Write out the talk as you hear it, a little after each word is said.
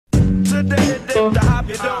the hop,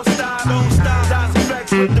 you don't stop, don't stop. Dicey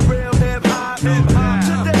Rex with the real hip hop, hip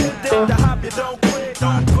hop. The hop, you don't quit,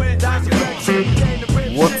 don't quit. Dicey Rex came to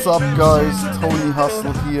rip. What's up, guys? Tony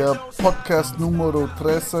Hustle here, podcast numero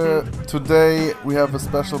 13. Today we have a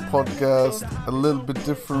special podcast, a little bit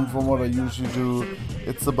different from what I usually do.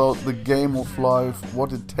 It's about the game of life,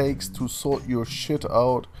 what it takes to sort your shit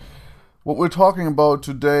out. What we're talking about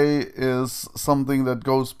today is something that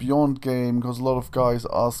goes beyond game, because a lot of guys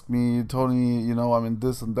ask me, Tony, I'm in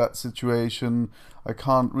this and that situation. I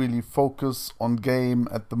can't really focus on game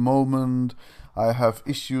at the moment. I have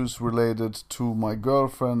issues related to my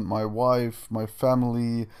girlfriend, my wife, my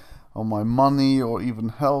family, or my money, or even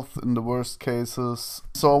health in the worst cases.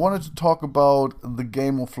 So I wanted to talk about the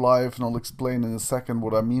game of life, and I'll explain in a second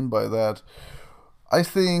what I mean by that. I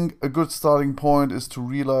think a good starting point is to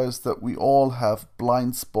realize that we all have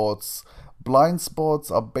blind spots. Blind spots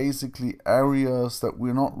are basically areas that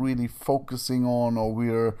we're not really focusing on, or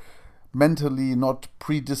we're mentally not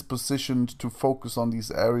predispositioned to focus on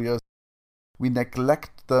these areas. We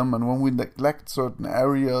neglect them, and when we neglect certain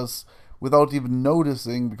areas without even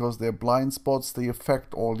noticing, because they're blind spots, they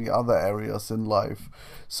affect all the other areas in life.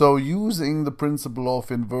 So using the principle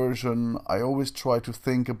of inversion, I always try to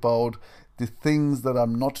think about the things that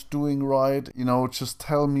I'm not doing right. Just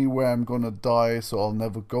tell me where I'm gonna die so I'll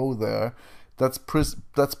never go there. That's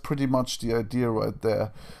pretty much the idea right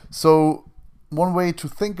there. So one way to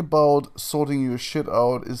think about sorting your shit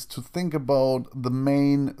out is to think about the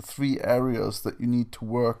main three areas that you need to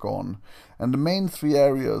work on. And the main three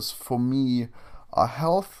areas for me are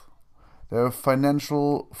health, their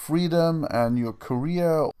financial freedom, and your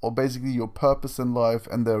career, or basically your purpose in life,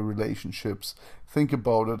 and their relationships. Think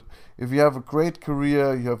about it. If you have a great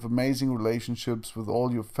career, you have amazing relationships with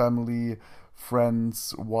all your family,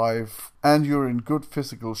 friends, wife, and you're in good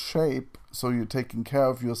physical shape, so you're taking care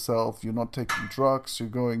of yourself, you're not taking drugs, you're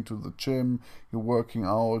going to the gym, you're working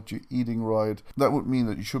out, you're eating right, that would mean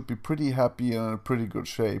that you should be pretty happy and in a pretty good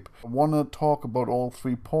shape. I want to talk about all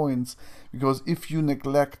 3 points, because if you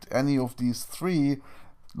neglect any of these 3,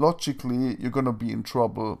 logically you're going to be in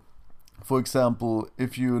trouble. For example,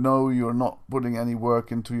 if you know you're not putting any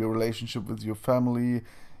work into your relationship with your family,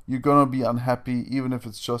 you're gonna be unhappy, even if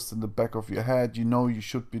it's just in the back of your head. You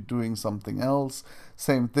should be doing something else.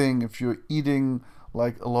 Same thing if you're eating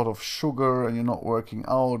like a lot of sugar and you're not working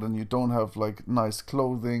out, and you don't have like nice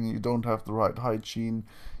clothing, you don't have the right hygiene.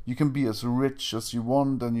 You can be as rich as you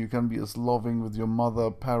want, and you can be as loving with your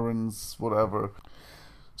mother, parents, whatever.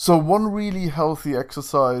 So one really healthy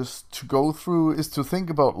exercise to go through is to think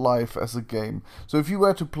about life as a game. So if you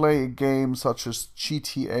were to play a game such as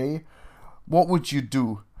GTA, what would you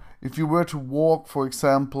do? If you were to walk, for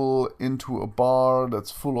example, into a bar that's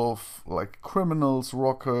full of like criminals,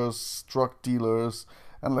 rockers, drug dealers,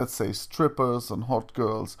 and let's say strippers and hot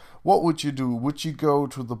girls, what would you do? Would you go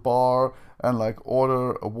to the bar and like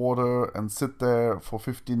order a water and sit there for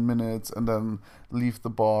 15 minutes and then leave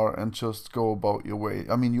the bar and just go about your way?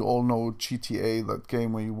 I mean, you all know GTA, that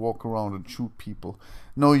game where you walk around and shoot people.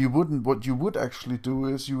 No, you wouldn't. What you would actually do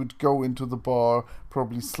is you would go into the bar,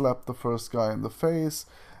 probably slap the first guy in the face,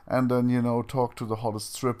 and then, talk to the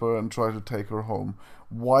hottest stripper and try to take her home.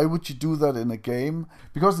 Why would you do that in a game?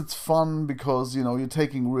 Because it's fun, because, you're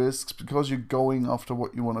taking risks, because you're going after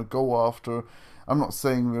what you want to go after. I'm not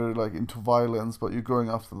saying we're like into violence, but you're going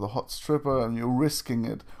after the hot stripper and you're risking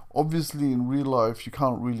it. Obviously, in real life, you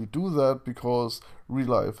can't really do that, because real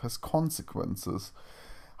life has consequences.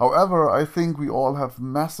 However, I think we all have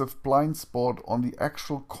massive blind spot on the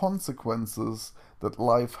actual consequences that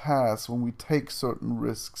life has when we take certain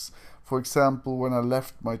risks. For example, when I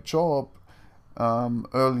left my job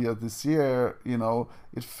earlier this year,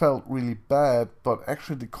 it felt really bad, but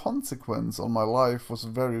actually the consequence on my life was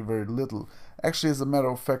very, very little. Actually, as a matter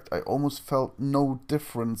of fact, I almost felt no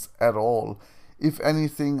difference at all. If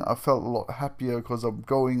anything, I felt a lot happier, because I'm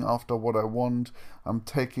going after what I want. I'm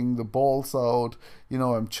taking the balls out.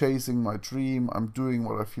 I'm chasing my dream. I'm doing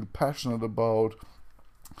what I feel passionate about.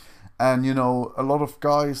 And, a lot of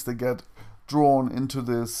guys, they get drawn into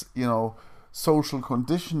this, social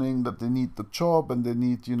conditioning that they need the job, and they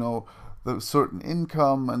need, the certain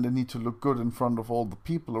income, and they need to look good in front of all the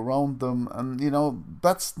people around them. And,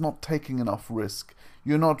 that's not taking enough risk.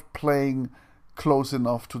 You're not playing close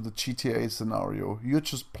enough to the GTA scenario. You're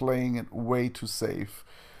just playing it way too safe.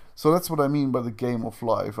 So that's what I mean by the game of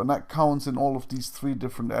life, and that counts in all of these three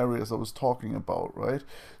different areas I was talking about, right?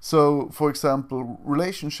 So, for example,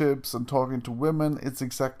 relationships and talking to women, it's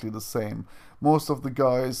exactly the same. Most of the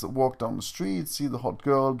guys walk down the street, see the hot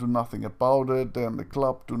girl, do nothing about it. They're in the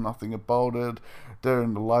club, do nothing about it. They're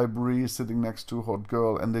in the library, sitting next to a hot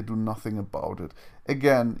girl, and they do nothing about it.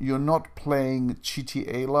 Again, you're not playing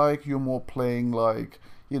GTA-like, you're more playing like,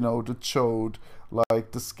 you know, the chode,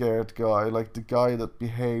 like the scared guy, like the guy that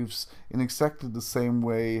behaves in exactly the same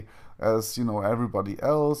way as, you know, everybody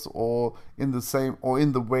else, or in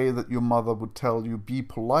the way that your mother would tell you, be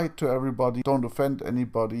polite to everybody, don't offend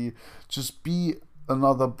anybody, just be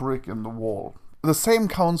another brick in the wall. The same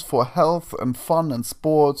counts for health and fun and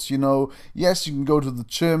sports, you know. Yes, you can go to the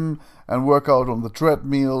gym and work out on the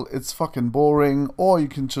treadmill, it's fucking boring, or you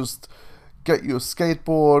can just get your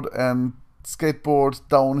skateboard and skateboard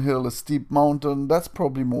downhill a steep mountain. That's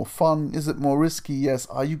probably more fun. Is it more risky? Yes.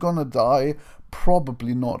 Are you gonna die?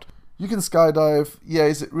 Probably not. You can skydive. Yeah,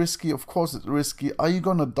 is it risky? Of course it's risky. Are you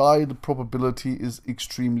gonna die? The probability is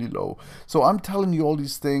extremely low. So I'm telling you all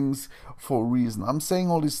these things for a reason. I'm saying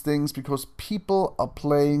all these things because people are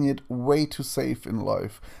playing it way too safe in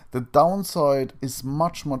life. The downside is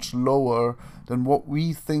much, much lower than what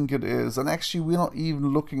we think it is. And actually, we're not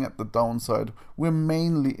even looking at the downside. We're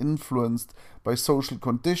mainly influenced by social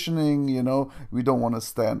conditioning, you know. We don't want to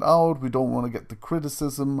stand out. We don't want to get the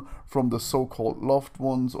criticism from the so-called loved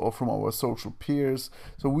ones or from our social peers.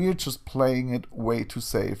 So we're just playing it way too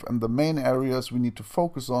safe. And the main areas we need to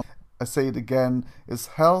focus on, I say it again, is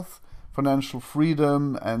health, financial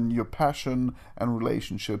freedom, and your passion and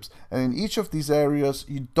relationships. And in each of these areas,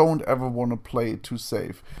 you don't ever want to play it too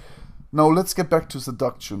safe. Now let's get back to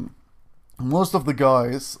seduction. Most of the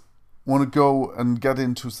guys want to go and get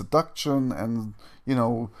into seduction and, you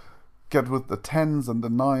know, get with the 10s and the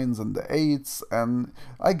 9s and the 8s, and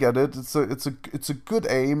I get it. It's a good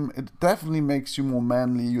aim. It definitely makes you more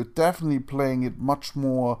manly. You're definitely playing it much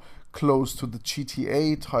more close to the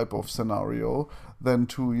GTA type of scenario than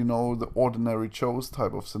to, you know, the ordinary Joe's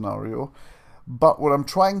type of scenario. But what I'm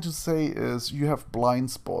trying to say is you have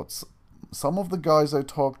blind spots. Some of the guys I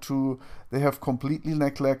talk to, they have completely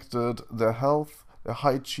neglected their health, their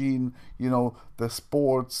hygiene, you know, their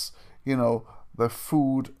sports, you know, their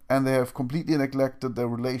food, and they have completely neglected their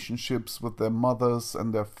relationships with their mothers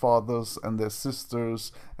and their fathers and their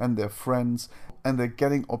sisters and their friends, and they're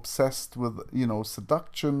getting obsessed with, you know,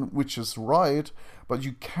 seduction, which is right, but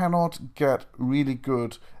you cannot get really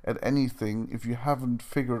good at anything if you haven't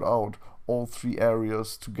figured out all three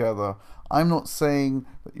areas together. I'm not saying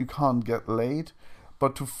that you can't get laid,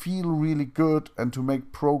 but to feel really good and to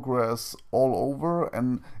make progress all over,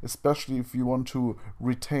 and especially if you want to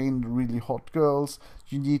retain really hot girls,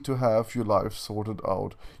 you need to have your life sorted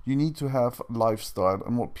out. You need to have lifestyle.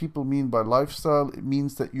 And what people mean by lifestyle, it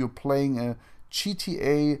means that you're playing a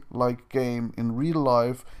GTA-like game in real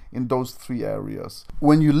life in those three areas.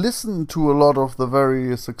 When you listen to a lot of the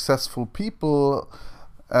very successful people,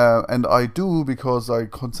 and I do, because I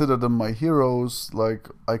consider them my heroes, like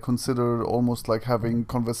I consider almost like having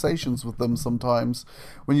conversations with them sometimes.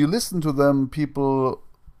 When you listen to them, people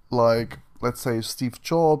like, let's say, Steve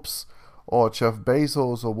Jobs or Jeff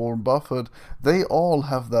Bezos or Warren Buffett, they all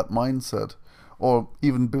have that mindset. Or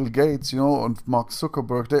even Bill Gates, you know, and Mark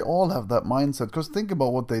Zuckerberg, they all have that mindset. Because think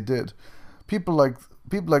about what they did. People like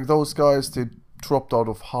those guys, they dropped out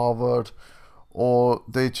of Harvard, or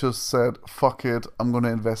they just said, fuck it, I'm going to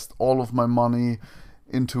invest all of my money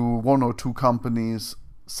into one or two companies.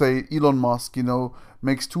 Say Elon Musk, you know,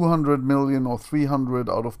 makes 200 million or 300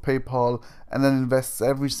 out of PayPal and then invests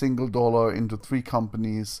every single dollar into 3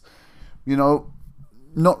 companies, you know,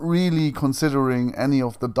 not really considering any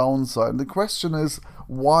of the downside. The question is,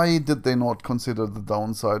 why did they not consider the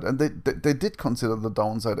downside? And they did consider the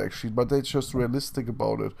downside actually, but they're just realistic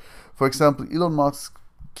about it. For example, Elon Musk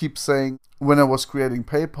keeps saying, when I was creating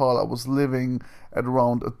PayPal, I was living at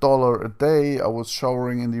around $1 a day. I was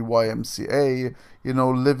showering in the YMCA, you know,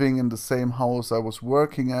 living in the same house I was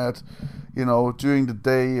working at. You know, during the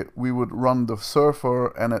day we would run the server,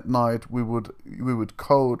 and at night we would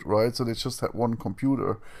code, right? So they just had one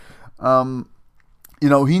computer. You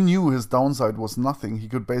know, he knew his downside was nothing. He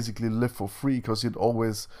could basically live for free because he'd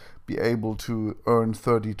always be able to earn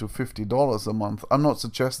 $30 to $50 a month. I'm not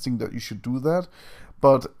suggesting that you should do that,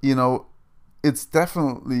 but, you know, it's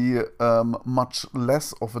definitely much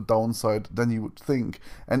less of a downside than you would think.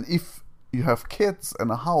 And if you have kids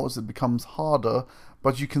and a house, it becomes harder.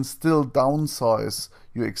 but you can still downsize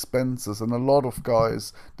your expenses. And a lot of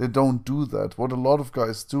guys, they don't do that. What a lot of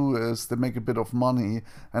guys do is they make a bit of money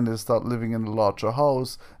and they start living in a larger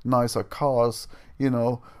house, nicer cars,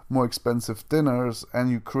 more expensive dinners,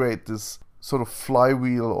 and you create this sort of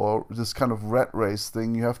flywheel or this kind of rat race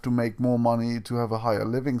thing. You have to make more money to have a higher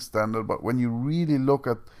living standard. But when you really look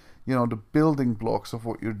at the building blocks of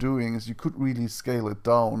what you're doing, is you could really scale it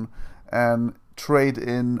down and trade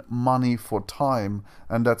in money for time.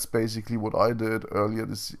 And that's basically what I did earlier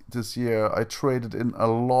this year. I traded in a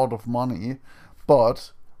lot of money,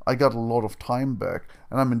 but I got a lot of time back,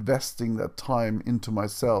 and I'm investing that time into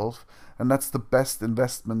myself, and that's the best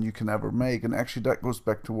investment you can ever make. And actually that goes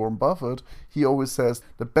back to Warren Buffett. He always says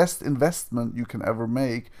the best investment you can ever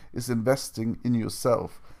make is investing in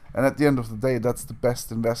yourself. And at the end of the day, that's the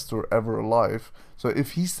best investor ever alive. So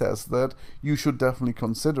if he says that, you should definitely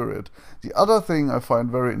consider it. The other thing I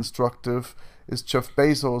find very instructive is Jeff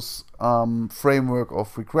Bezos' framework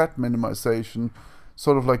of regret minimization,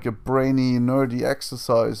 sort of like a brainy, nerdy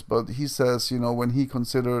exercise. But he says, when he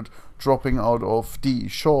considered dropping out of D.E.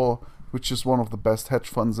 Shaw, which is one of the best hedge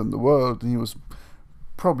funds in the world, and he was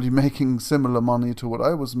probably making similar money to what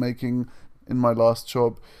I was making in my last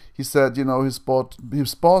job. He said, his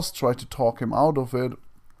boss tried to talk him out of it,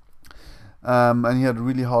 and he had a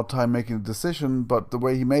really hard time making a decision. But the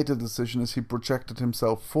way he made the decision is he projected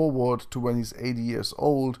himself forward to when he's 80 years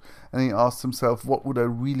old, and he asked himself, what would I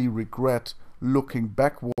really regret looking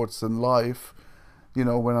backwards in life,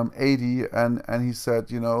 when I'm 80? And he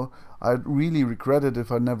said, I'd really regret it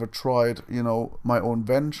if I never tried, my own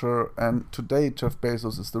venture. And today Jeff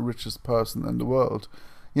Bezos is the richest person in the world.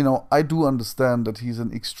 I do understand that he's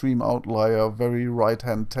an extreme outlier, very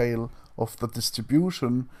right-hand tail of the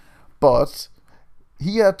distribution, but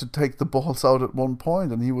he had to take the balls out at one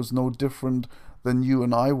point, and he was no different than you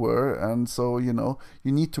and I were. And so, you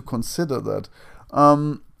need to consider that.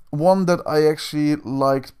 One that I actually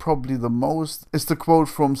liked probably the most is the quote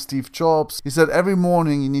from Steve Jobs. He said, every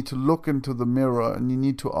morning you need to look into the mirror and you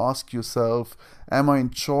need to ask yourself, am I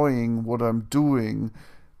enjoying what I'm doing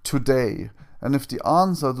today? And if the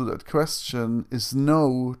answer to that question is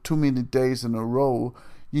no, too many days in a row,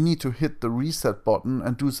 you need to hit the reset button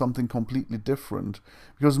and do something completely different.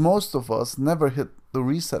 Because most of us never hit the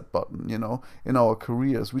reset button, in our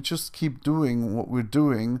careers. We just keep doing what we're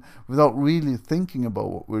doing without really thinking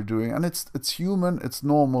about what we're doing. And it's human, it's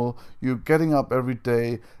normal. You're getting up every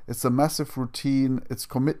day. It's a massive routine. It's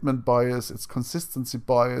commitment bias. It's consistency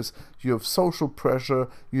bias. You have social pressure.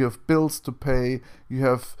 You have bills to pay. You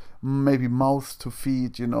have maybe mouth to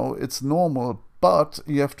feed, It's normal. But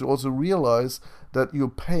you have to also realize that you're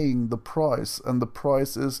paying the price, and the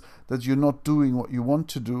price is that you're not doing what you want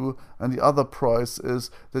to do, and the other price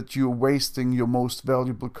is that you're wasting your most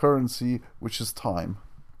valuable currency, which is time.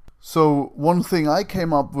 So one thing I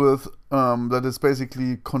came up with that is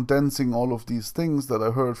basically condensing all of these things that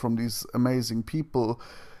I heard from these amazing people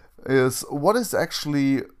is, what is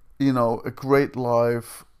actually, a great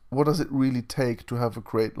life? What does it really take to have a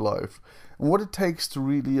great life? And what it takes to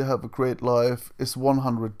really have a great life is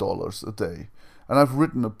 $100 a day. And I've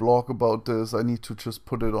written a blog about this. I need to just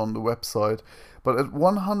put it on the website. But at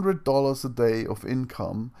 $100 a day of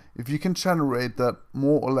income, if you can generate that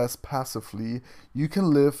more or less passively, you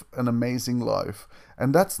can live an amazing life.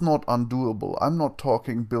 And that's not undoable. I'm not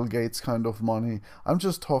talking Bill Gates kind of money. I'm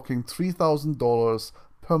just talking $3,000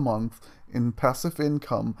 per month in passive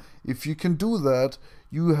income. If you can do that,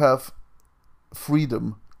 you have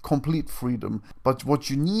freedom, complete freedom. But what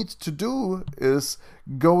you need to do is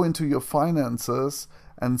go into your finances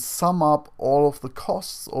and sum up all of the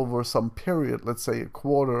costs over some period, let's say a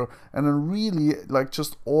quarter, and then really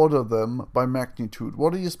just order them by magnitude.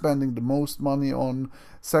 What are you spending the most money on?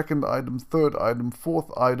 Second item, third item,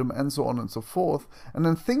 fourth item, and so on and so forth. And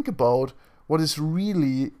then think about what is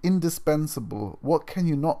really indispensable. What can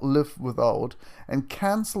you not live without? And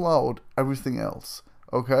cancel out everything else.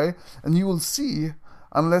 Okay? And you will see,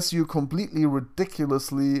 unless you're completely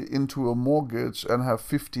ridiculously into a mortgage and have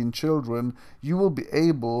 15 children, you will be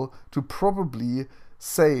able to probably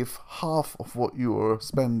save half of what you're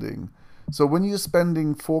spending. So when you're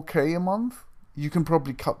spending 4K a month, you can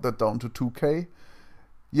probably cut that down to 2K.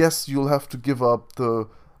 Yes, you'll have to give up the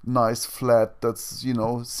nice flat that's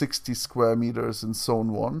 60 square meters in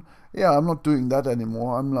zone 1. Yeah, I'm not doing that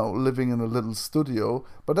anymore. I'm now living in a little studio,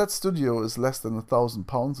 but that studio is less than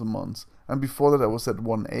 £1,000 a month. And before that I was at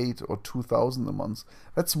 1,800 or 2,000 a month.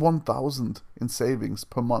 That's 1,000 in savings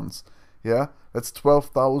per month. Yeah, that's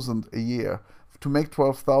 12,000 a year. To make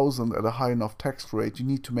 12,000 at a high enough tax rate, you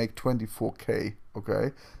need to make 24K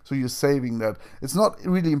okay? So you're saving that. It's not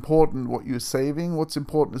really important what you're saving. What's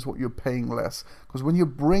important is what you're paying less. Because when you're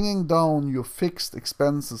bringing down your fixed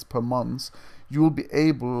expenses per month, you will be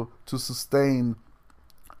able to sustain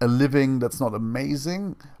a living that's not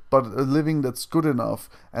amazing, but a living that's good enough.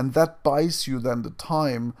 And that buys you then the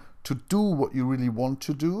time to do what you really want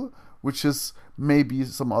to do, which is maybe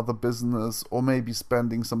some other business, or maybe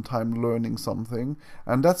spending some time learning something.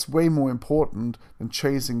 And that's way more important than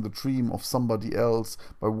chasing the dream of somebody else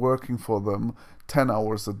by working for them 10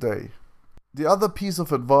 hours a day. The other piece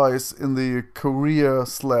of advice in the career /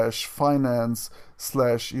 finance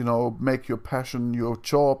 / make your passion your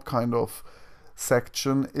job kind of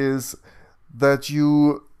section is that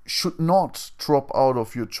you should not drop out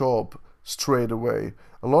of your job straight away.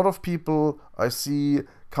 A lot of people I see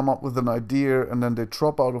come up with an idea and then they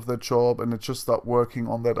drop out of their job and they just start working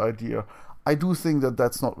on that idea. I do think that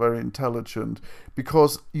that's not very intelligent,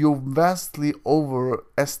 because you're vastly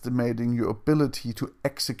overestimating your ability to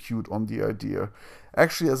execute on the idea.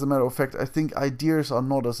 Actually, as a matter of fact, I think ideas are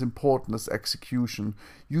not as important as execution.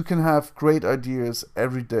 You can have great ideas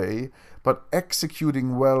every day, but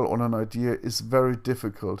executing well on an idea is very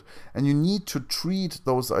difficult. And you need to treat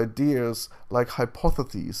those ideas like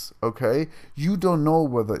hypotheses, okay? You don't know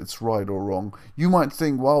whether it's right or wrong. You might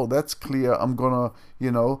think, wow, that's clear, I'm gonna,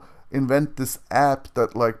 invent this app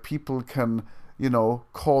that like people can,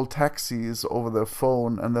 call taxis over their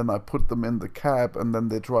phone, and then I put them in the cab and then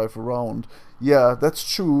they drive around. Yeah, that's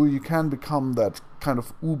true. You can become that kind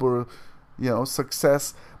of Uber,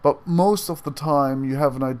 success. But most of the time you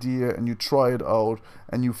have an idea and you try it out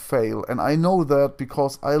and you fail. And I know that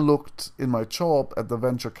because I looked in my job at the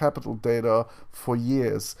venture capital data for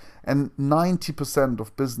years, and 90%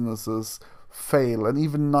 of businesses fail, and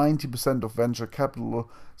even 90% of venture capital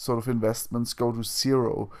sort of investments go to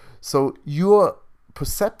zero. So your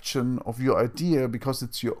perception of your idea, because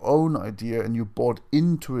it's your own idea and you bought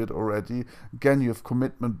into it already, again you have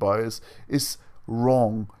commitment bias, is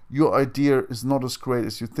wrong. Your idea is not as great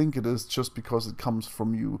as you think it is just because it comes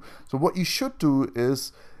from you. So what you should do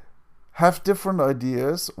is have different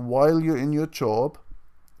ideas while you're in your job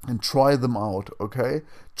and try them out, okay?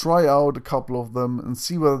 Try out a couple of them and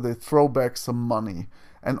see whether they throw back some money.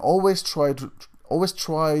 And always try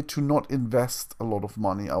to not invest a lot of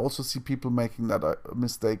money. I also see people making that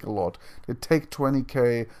mistake a lot. They take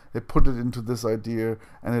 20k, they put it into this idea,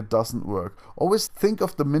 and it doesn't work. Always think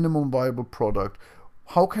of the minimum viable product.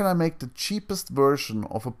 How can I make the cheapest version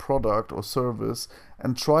of a product or service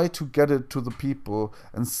and try to get it to the people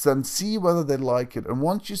and then see whether they like it? And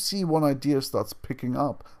once you see one idea starts picking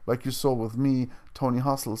up, like you saw with me, Tony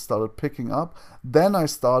Hustle started picking up, then I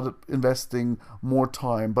started investing more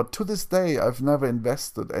time. But to this day, I've never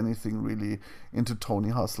invested anything really into Tony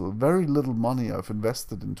Hustle. Very little money I've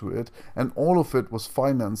invested into it, and all of it was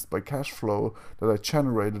financed by cash flow that I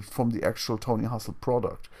generated from the actual Tony Hustle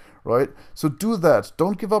product. Right? So do that.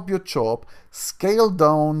 Don't give up your job. Scale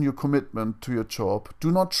down your commitment to your job.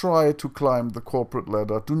 Do not try to climb the corporate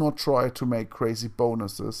ladder. Do not try to make crazy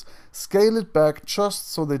bonuses. Scale it back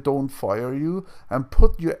just so they don't fire you, and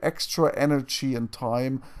put your extra energy and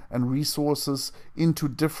time and resources into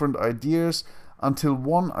different ideas until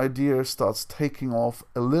one idea starts taking off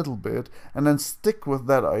a little bit, and then stick with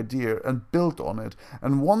that idea and build on it.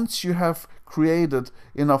 And once you have created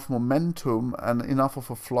enough momentum and enough of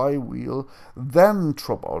a flywheel, then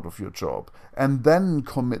drop out of your job and then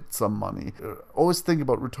commit some money. Always think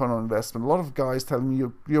about return on investment. A lot of guys tell me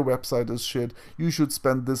your website is shit, you should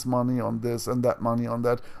spend this money on this and that money on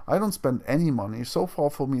that. I don't spend any money. So far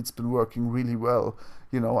for me it's been working really well.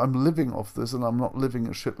 I'm living off this, and I'm not living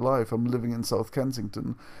a shit life. I'm living in South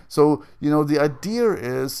Kensington. So, the idea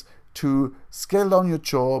is to scale down your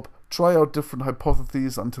job, try out different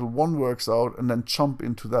hypotheses until one works out, and then jump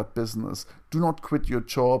into that business. Do not quit your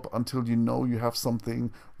job until you know you have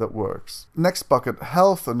something that works. Next bucket,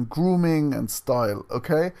 health and grooming and style,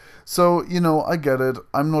 okay? So, I get it.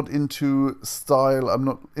 I'm not into style. I'm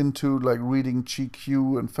not into like reading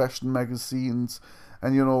GQ and fashion magazines.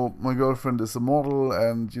 And, my girlfriend is a model,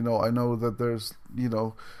 and, I know that there's,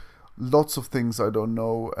 lots of things I don't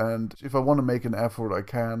know. And if I want to make an effort, I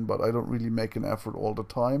can, but I don't really make an effort all the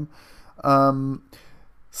time.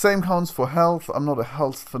 Same counts for health. I'm not a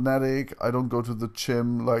health fanatic. I don't go to the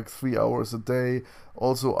gym like 3 hours a day.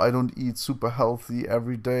 Also, I don't eat super healthy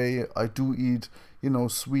every day. I do eat,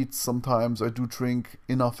 sweets sometimes. I do drink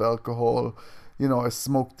enough alcohol. I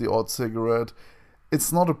smoke the odd cigarette.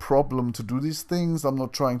 It's not a problem to do these things. I'm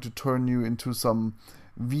not trying to turn you into some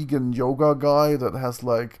vegan yoga guy that has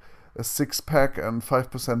like a six-pack and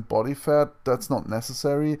 5% body fat. That's not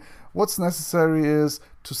necessary. What's necessary is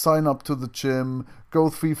to sign up to the gym, go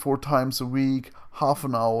 3-4 times a week, half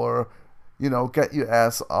an hour, get your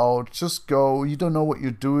ass out, just go. You don't know what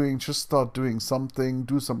you're doing, just start doing something,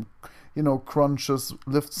 do some, crunches,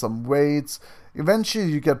 lift some weights.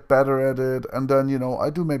 Eventually you get better at it, and then, I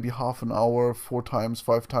do maybe half an hour, 4 times,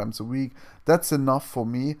 5 times a week. That's enough for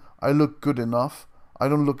me. I look good enough. I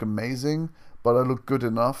don't look amazing, but I look good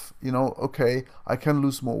enough. Okay, I can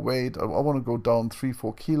lose more weight. I want to go down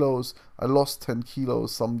 3-4 kilos. I lost 10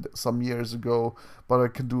 kilos some years ago, but I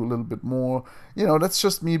can do a little bit more. That's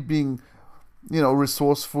just me being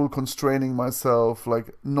resourceful, constraining myself,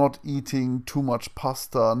 like not eating too much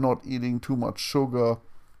pasta, not eating too much sugar,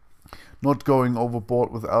 not going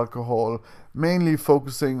overboard with alcohol, mainly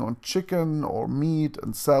focusing on chicken or meat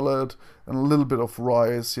and salad and a little bit of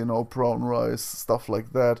rice, brown rice, stuff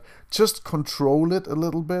like that. Just control it a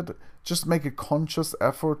little bit. Just make a conscious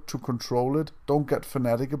effort to control it. Don't get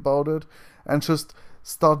fanatic about it, and just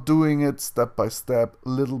start doing it step by step,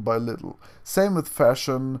 little by little. Same with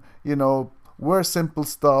fashion, wear simple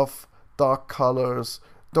stuff, dark colors.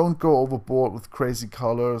 Don't go overboard with crazy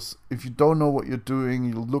colors. If you don't know what you're doing,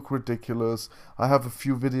 you'll look ridiculous. I have a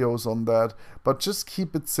few videos on that, but just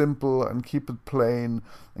keep it simple and keep it plain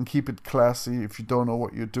and keep it classy if you don't know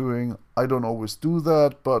what you're doing. I don't always do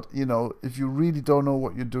that, but if you really don't know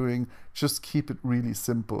what you're doing, just keep it really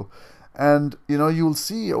simple. And you'll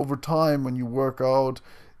see over time when you work out,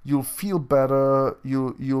 you'll feel better,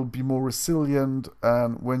 you'll be more resilient,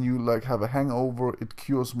 and when you have a hangover, it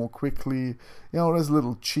cures more quickly. There's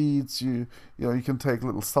little cheats, you can take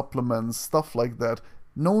little supplements, stuff like that.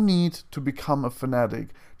 No need to become a fanatic.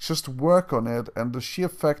 Just work on it, and the sheer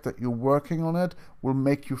fact that you're working on it will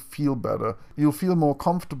make you feel better. You'll feel more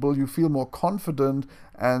comfortable, you feel more confident,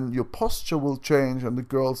 and your posture will change, and the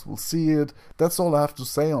girls will see it. That's all I have to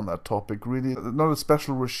say on that topic, really. Not a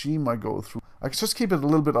special regime I go through. I just keep it a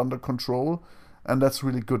little bit under control, and that's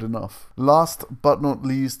really good enough. Last but not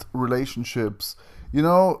least, relationships.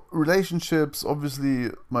 Relationships,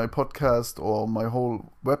 obviously my podcast or my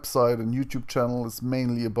whole website and YouTube channel is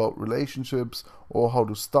mainly about relationships, or how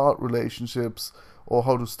to start relationships, or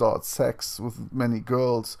how to start sex with many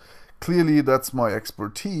girls. Clearly that's my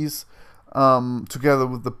expertise, together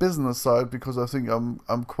with the business side, because I think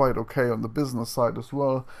I'm quite okay on the business side as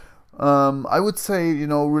well. I would say,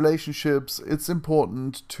 relationships, it's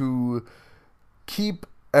important to keep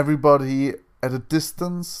everybody at a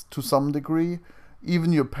distance to some degree.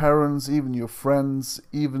 Even your parents, even your friends,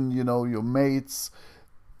 even, your mates.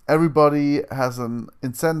 Everybody has an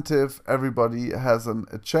incentive, everybody has an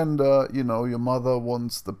agenda. Your mother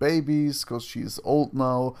wants the babies because she's old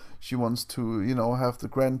now. She wants to, have the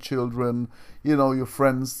grandchildren. Your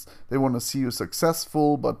friends, they want to see you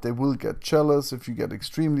successful, but they will get jealous if you get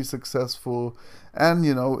extremely successful. And,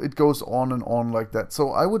 it goes on and on like that.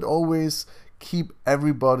 So I would always keep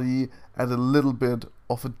everybody at a little bit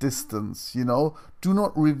of a distance. Do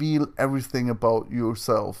not reveal everything about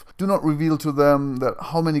yourself. Do not reveal to them that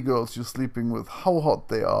how many girls you're sleeping with, how hot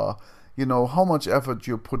they are, how much effort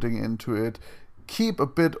you're putting into it. Keep a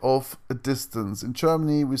bit of a distance. In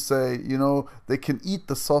Germany we say, they can eat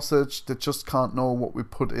the sausage, they just can't know what we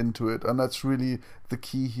put into it, and that's really the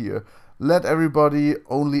key here. Let everybody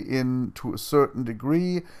only in to a certain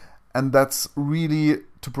degree, and that's really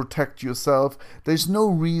to protect yourself. There's no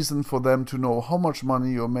reason for them to know how much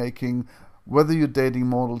money you're making, whether you're dating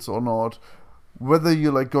models or not, whether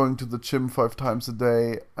you're going to the gym 5 times a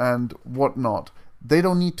day and whatnot. They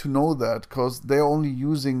don't need to know that, because they're only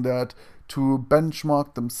using that to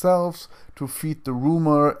benchmark themselves, to feed the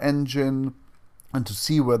rumor engine, and to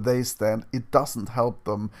see where they stand. It doesn't help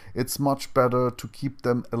them. It's much better to keep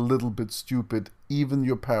them a little bit stupid, even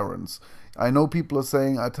your parents. I know people are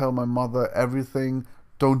saying, I tell my mother everything.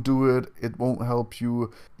 Don't do it. It won't help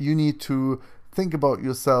you. You need to think about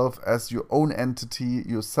yourself as your own entity.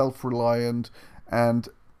 You're self-reliant, and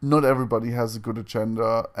not everybody has a good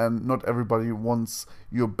agenda, and not everybody wants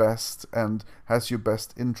your best and has your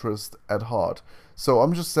best interest at heart. So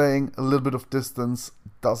I'm just saying, a little bit of distance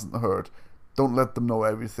doesn't hurt. Don't let them know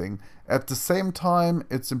everything. At the same time,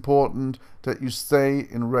 it's important that you stay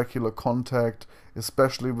in regular contact,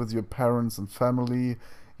 especially with your parents and family.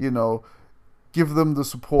 Give them the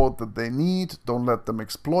support that they need. Don't let them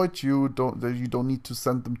exploit you. You don't need to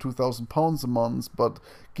send them £2,000 a month, but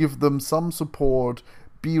give them some support.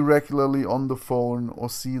 Be regularly on the phone or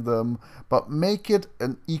see them, but make it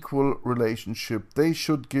an equal relationship. They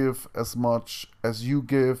should give as much as you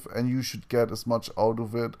give, and you should get as much out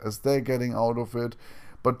of it as they're getting out of it.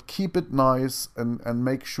 but keep it nice and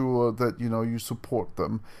make sure that, you know, you support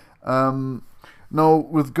them. Now,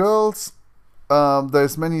 with girls,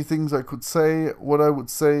 there's many things I could say. What I would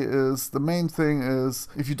say is, the main thing is,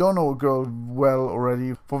 if you don't know a girl well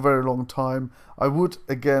already for a very long time, I would,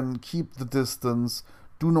 again, keep the distance.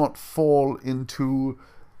 Do not fall into,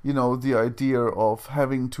 you know, the idea of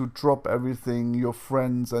having to drop everything, your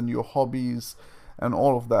friends and your hobbies and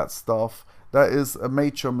all of that stuff. That is a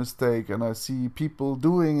major mistake, and I see people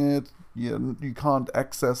doing it. You can't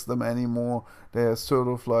access them anymore. They're sort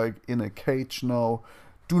of like in a cage now.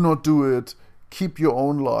 Do not do it. Keep your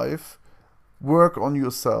own life. Work on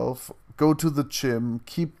yourself. Go to the gym.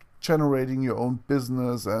 Keep generating your own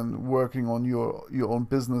business and working on your own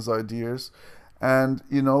business ideas. And,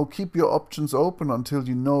 you know, keep your options open until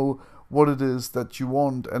you know what it is that you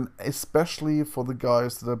want. And especially for the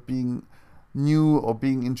guys that are being new or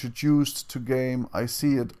being introduced to game, I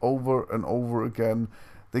see it over and over again.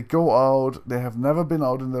 They go out, they have never been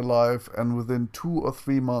out in their life, and within 2 or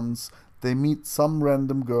 3 months they meet some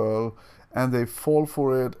random girl and they fall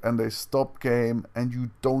for it and they stop game, and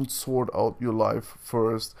you don't sort out your life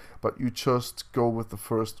first, but you just go with the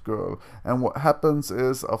first girl. And what happens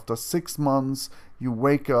is, after 6 months you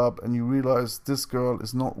wake up and you realize, this girl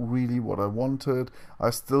is not really what I wanted.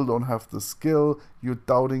 I still don't have the skill. You're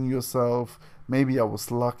doubting yourself. Maybe I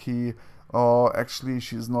was lucky. Or actually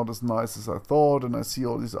she's not as nice as I thought, and I see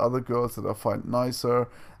all these other girls that I find nicer.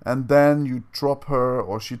 And then you drop her,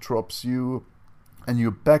 or she drops you, and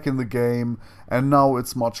you're back in the game, and now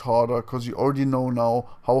it's much harder, because you already know now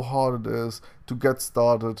how hard it is to get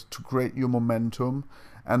started, to create your momentum.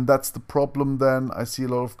 And that's the problem then. I see a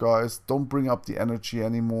lot of guys don't bring up the energy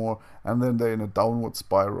anymore, and then they're in a downward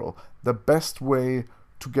spiral. The best way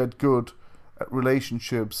to get good at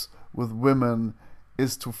relationships with women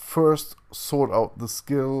is to first sort out the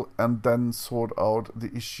skill, and then sort out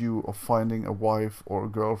the issue of finding a wife or a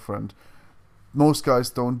girlfriend. Most guys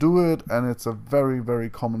don't do it, and it's a very, very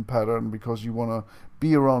common pattern, because you want to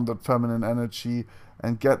be around that feminine energy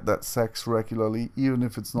and get that sex regularly. Even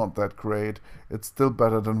if it's not that great, it's still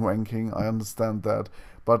better than wanking, I understand that.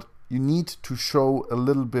 But you need to show a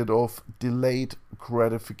little bit of delayed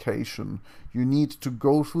gratification. You need to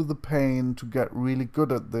go through the pain to get really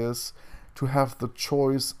good at this, to have the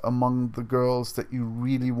choice among the girls that you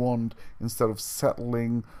really want, instead of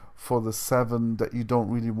settling for the 7 that you don't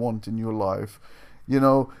really want in your life. You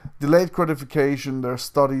know, delayed gratification, there are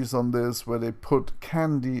studies on this where they put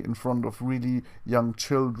candy in front of really young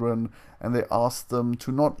children, and they ask them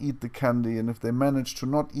to not eat the candy, and if they manage to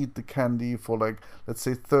not eat the candy for, like, let's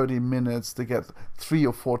say 30 minutes, they get 3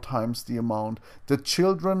 or 4 times the amount. The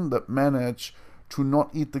children that manage to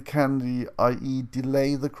not eat the candy, i.e.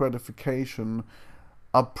 delay the gratification,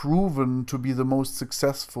 are proven to be the most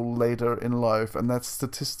successful later in life, and that's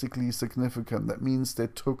statistically significant. That means they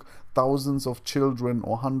took thousands of children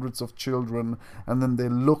or hundreds of children, and then they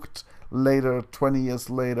looked later, 20 years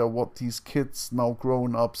later, what these kids, now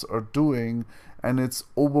grown-ups, are doing, and it's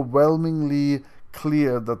overwhelmingly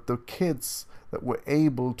clear that the kids that were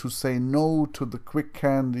able to say no to the quick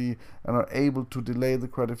candy and are able to delay the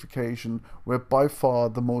gratification were by far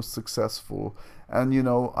the most successful. And, you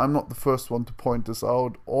know, I'm not the first one to point this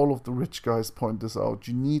out. All of the rich guys point this out.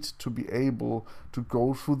 You need to be able to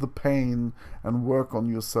go through the pain and work on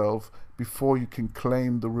yourself before you can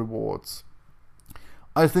claim the rewards.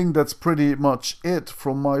 I think that's pretty much it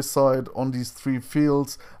from my side on these 3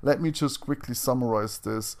 fields. Let me just quickly summarize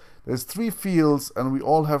this. There's 3 fields, and we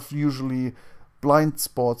all have usually blind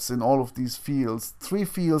spots in all of these fields. 3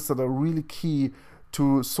 fields that are really key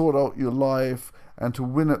to sort out your life and to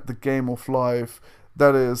win at the game of life.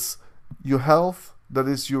 That is your health, that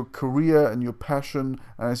is your career and your passion,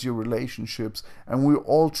 and is your relationships. And we're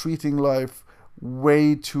all treating life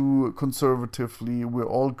way too conservatively. We're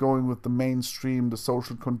all going with the mainstream, the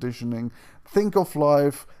social conditioning. Think of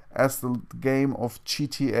life as the game of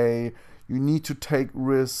GTA. You need to take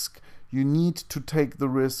risk. You need to take the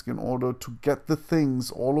risk in order to get the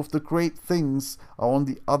things. All of the great things are on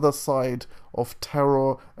the other side of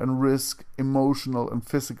terror and risk, emotional and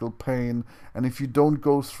physical pain. And if you don't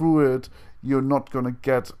go through it, you're not going to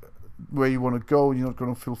get where you want to go. You're not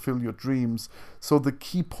going to fulfill your dreams. So the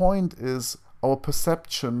key point is, our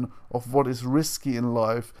perception of what is risky in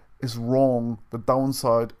life is wrong. The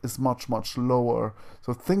downside is much, much lower.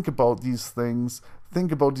 So think about these things.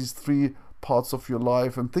 Think about these 3 parts of your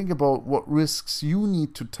life, and think about what risks you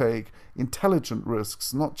need to take intelligent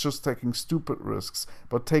risks, not just taking stupid risks,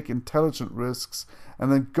 but take intelligent risks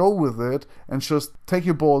and then go with it and just take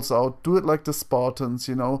your balls out. Do it like the Spartans,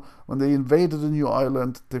 you know, when they invaded a new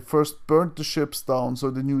island, they first burnt the ships down, so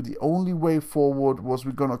they knew the only way forward was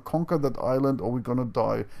we're gonna conquer that island or we're gonna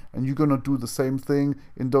die. And you're gonna do the same thing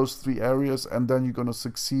in those 3 areas, and then you're gonna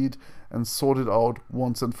succeed and sort it out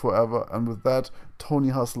once and forever. And with that, Tony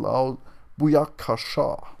Hustle out.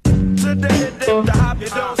 Booyakasha. Today, the hop, you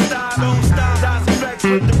don't stop, don't stop.